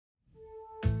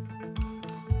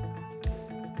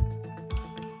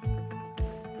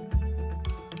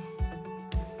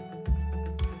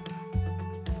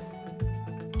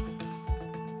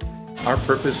Our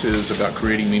purpose is about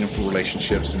creating meaningful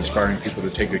relationships and inspiring people to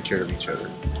take good care of each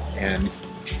other. And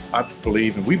I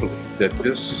believe, and we believe, that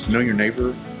this Know Your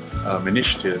Neighbor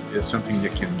initiative is something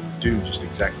that can do just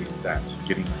exactly that,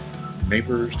 getting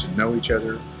neighbors to know each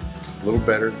other a little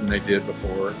better than they did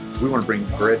before. We want to bring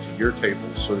bread to your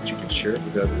table so that you can share it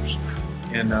with others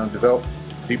and develop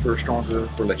deeper, stronger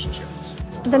relationships.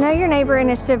 The Know Your Neighbor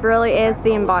initiative really is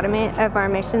the embodiment of our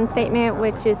mission statement,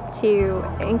 which is to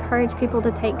encourage people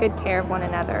to take good care of one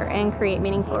another and create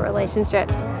meaningful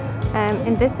relationships.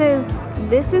 And this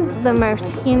is the most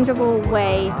tangible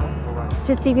way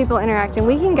to see people interact. And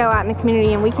we can go out in the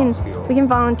community and we can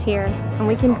volunteer and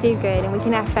we can do good and we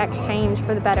can affect change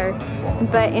for the better.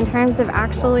 But in terms of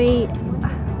actually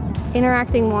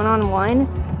interacting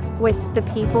one-on-one with the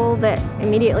people that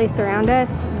immediately surround us,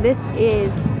 this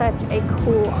is such a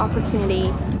cool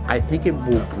opportunity. I think it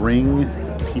will bring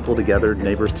people together,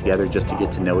 neighbors together, just to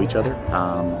get to know each other.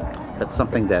 That's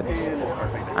something that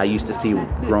I used to see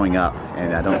growing up,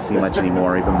 and I don't see much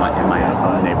anymore, even in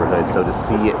my own neighborhood. So to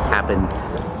see it happen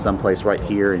someplace right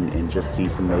here and just see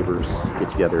some neighbors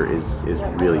get together is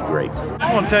really great. I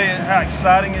just want to tell you how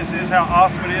exciting this is, how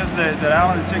awesome it is that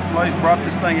Allen and Chick-fil-A brought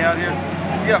this thing out here.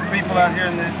 We got people out here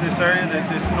in this area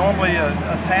that's normally a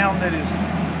town that is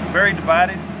very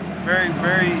divided, very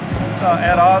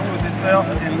at odds with itself,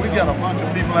 and we've got a bunch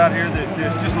of people out here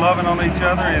that's just loving on each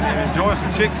other and enjoy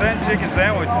some chicken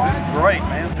sandwiches. It's great,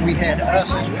 man. We had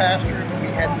us as pastors, we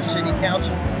had the city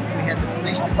council, we had the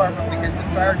police department, we had the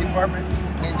fire department,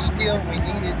 and still we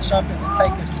needed something to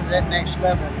take us to that next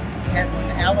level. And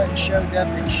when Alan showed up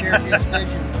and shared his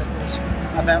vision with us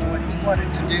about what he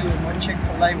wanted to do and what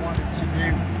Chick-fil-A wanted to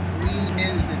do, we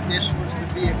knew that this was the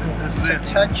vehicle to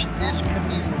touch this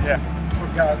community for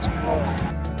God's glory.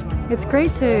 It's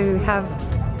great to have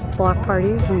block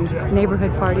parties and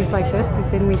neighborhood parties like this,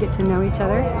 because then we get to know each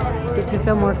other, get to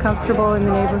feel more comfortable in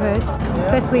the neighborhood.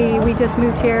 Especially, we just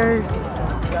moved here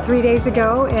 3 days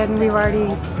ago and we're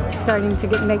already starting to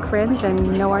make friends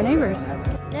and know our neighbors.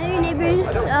 Know Your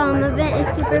Neighbors event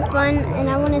is super fun, and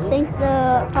I want to thank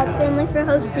the Potts family for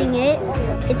hosting it.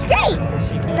 It's great!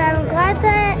 I'm glad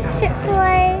that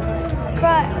Chick-fil-A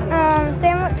brought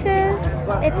sandwiches.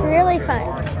 It's really fun.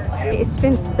 It's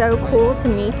been so cool to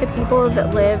meet the people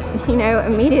that live,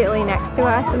 immediately next to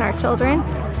us and our children.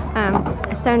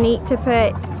 It's so neat to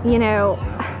put,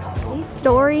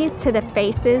 stories to the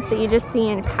faces that you just see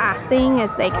in passing as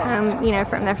they come,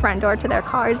 from their front door to their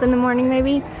cars in the morning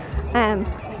maybe.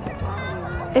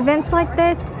 Events like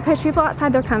this push people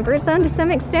outside their comfort zone to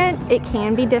some extent. It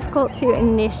can be difficult to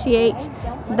initiate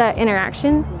the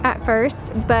interaction at first,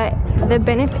 but the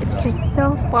benefits just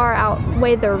so far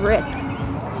outweigh the risks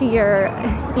to your,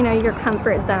 your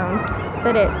comfort zone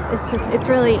that it's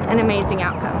really an amazing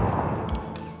outcome.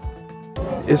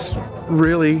 It's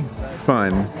really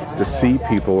fun to see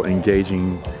people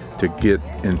engaging to get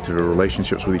into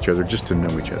relationships with each other, just to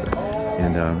know each other.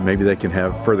 And maybe they can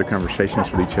have further conversations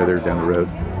with each other down the road.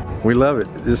 We love it.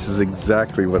 This is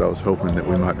exactly what I was hoping that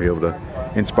we might be able to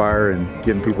inspire and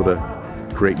getting people to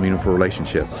create meaningful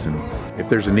relationships. And if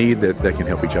there's a need, that they can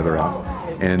help each other out.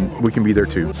 And we can be there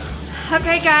too.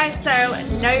 Okay guys, so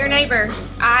Know Your Neighbor.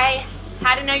 I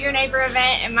had a Know Your Neighbor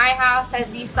event in my house,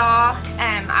 as you saw.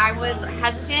 I was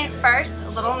hesitant at first, a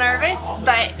little nervous,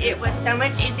 but it was so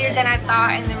much easier than I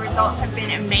thought, and the results have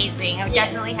been amazing. I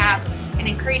definitely have an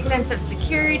increased sense of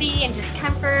security and just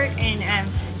comfort and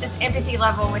just empathy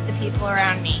level with the people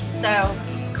around me. So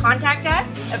contact us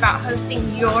about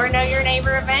hosting your Know Your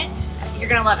Neighbor event. You're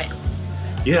gonna love it.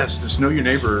 Yes, this Know Your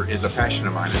Neighbor is a passion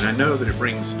of mine, and I know that it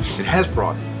has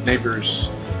brought neighbors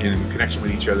in connection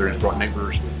with each other, and it's brought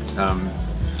neighbors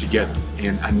together.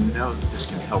 And I know that this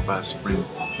can help us bring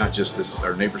not just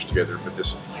our neighbors together, but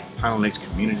this Highland Lakes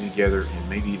community together, and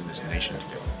maybe even this nation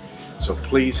together. So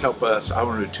please help us. I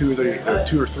want to do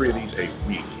 2 or 3 of these a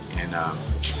week, and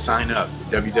sign up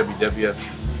at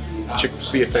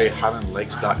www.Chick-fil-A Highland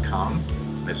Lakes.com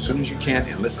as soon as you can,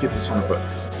 and let's get this on the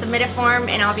books. Submit a form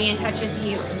and I'll be in touch with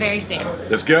you very soon.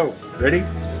 Let's go. Ready?